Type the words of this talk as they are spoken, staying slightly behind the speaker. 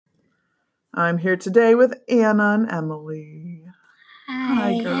I'm here today with Anna and Emily.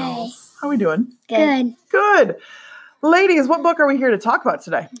 Hi, girls. How are we doing? Good. Good. Ladies, what book are we here to talk about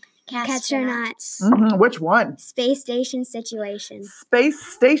today? Castronauts. Which one? Space Station Situation. Space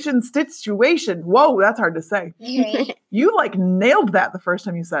Station Situation. Whoa, that's hard to say. You nailed that the first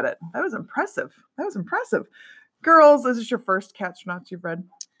time you said it. That was impressive. Girls, is this your first Castronauts you've read?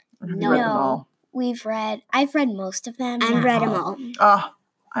 Or have you read them all? I've read most of them. I've read them all. Oh,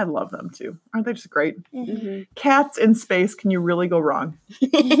 I love them too. Aren't they just great? Mm-hmm. Cats in space, can you really go wrong?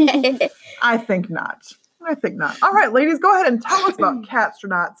 I think not. All right, ladies, go ahead and tell us about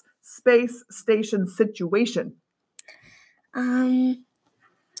Castronauts Space Station Situation.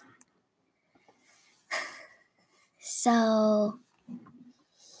 So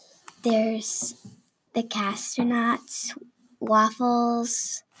there's the Castronauts,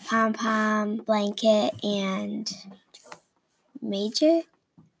 Waffles, Pom Pom, Blanket, and Major,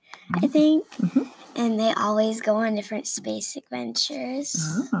 I think. Mm-hmm. And they always go on different space adventures.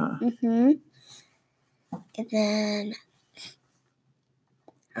 Ah. Mm-hmm. And then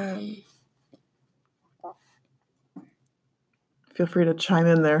Feel free to chime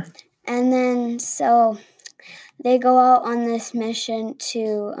in there. And then so they go out on this mission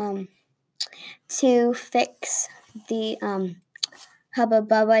to fix the Hubba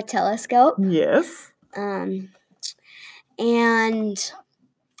Bubba telescope. Yes. And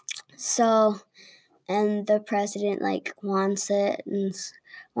the president wants it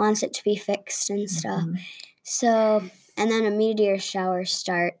to be fixed and stuff. Mm-hmm. So, and then a meteor shower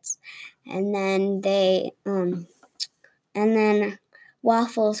starts, and then and then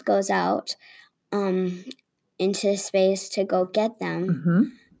Waffles goes out into space to go get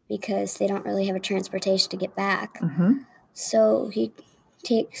them because they don't really have a transportation to get back. So he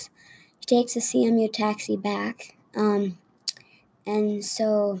takes a CMU taxi back. And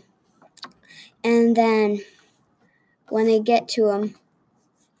then when they get to him,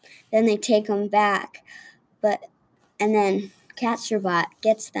 then they take him back. And then Catsterbot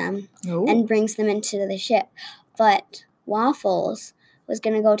gets them and brings them into the ship. But Waffles was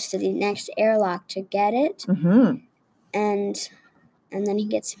going to go to the next airlock to get it. And then he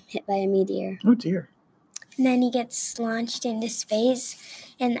gets hit by a meteor. Oh, dear. And then he gets launched into space.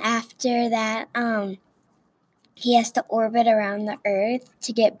 And after that, he has to orbit around the Earth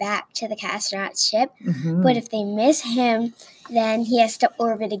to get back to the Castronaut ship. But if they miss him, then he has to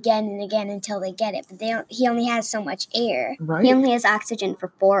orbit again and again until they get it. But he only has so much air. Right. He only has oxygen for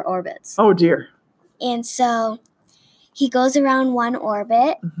 4 orbits. Oh, dear. And so he goes around one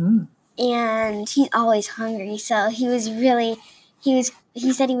orbit, and he's always hungry. So he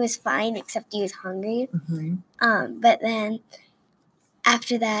said he was fine, except he was hungry. But then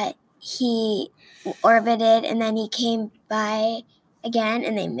after that, he orbited, and then he came by again,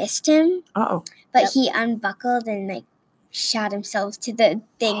 and they missed him. Uh-oh. But he unbuckled and shot himself to the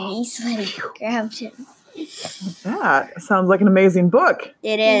thingy, so that he grabbed him. That sounds like an amazing book.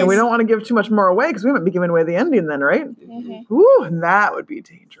 It is. And we don't want to give too much more away because we might be giving away the ending then, right? Ooh, and that would be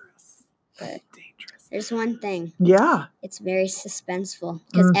dangerous. But there's one thing. Yeah. It's very suspenseful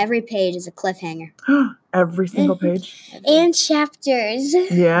because every page is a cliffhanger. Every single page. And chapters.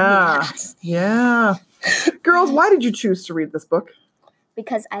 Yeah. Yes. Yeah. Girls, why did you choose to read this book?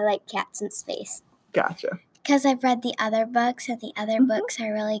 Because I like cats in space. Gotcha. Because I've read the other books, and the other books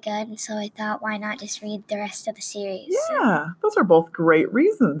are really good, and so I thought, why not just read the rest of the series? Yeah, those are both great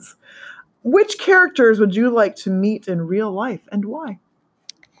reasons. Which characters would you like to meet in real life, and why?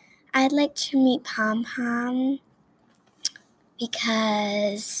 I'd like to meet Pom Pom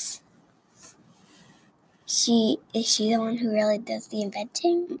because is she the one who really does the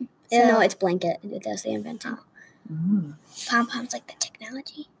inventing? No, it's Blanket who does the inventing. Pom Pom's like the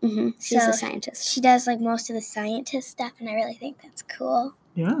technology. She's a scientist. She does most of the scientist stuff, and I really think that's cool.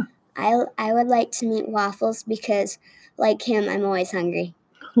 Yeah. I would like to meet Waffles because, like him, I'm always hungry.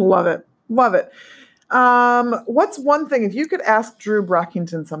 Love it. Love it. What's one thing, if you could ask Drew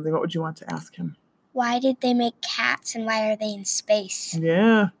Brockington something, what would you want to ask him? Why did they make cats, and why are they in space?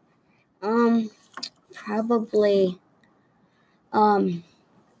 Yeah. Probably, why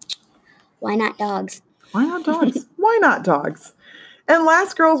not dogs? Why not dogs? Why not dogs? And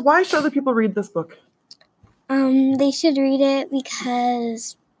last, girls, why should other people read this book? They should read it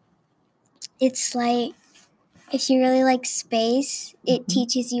because it's if you really like space, it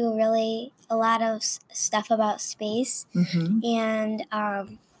teaches you a lot of stuff about space, and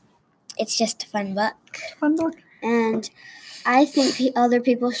it's just a fun book. Fun book. And I think other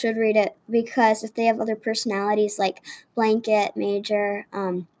people should read it because if they have other personalities like Blanket, Major,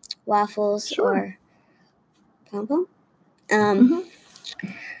 Waffles, or Pom Pom,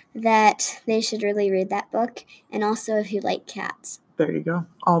 that they should really read that book, and also if you like cats. There you go.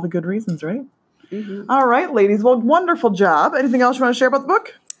 All the good reasons, right? Mm-hmm. All right, ladies. Well, wonderful job. Anything else you want to share about the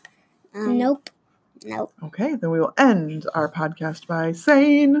book? Nope. Okay, then we will end our podcast by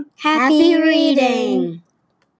saying... Happy reading!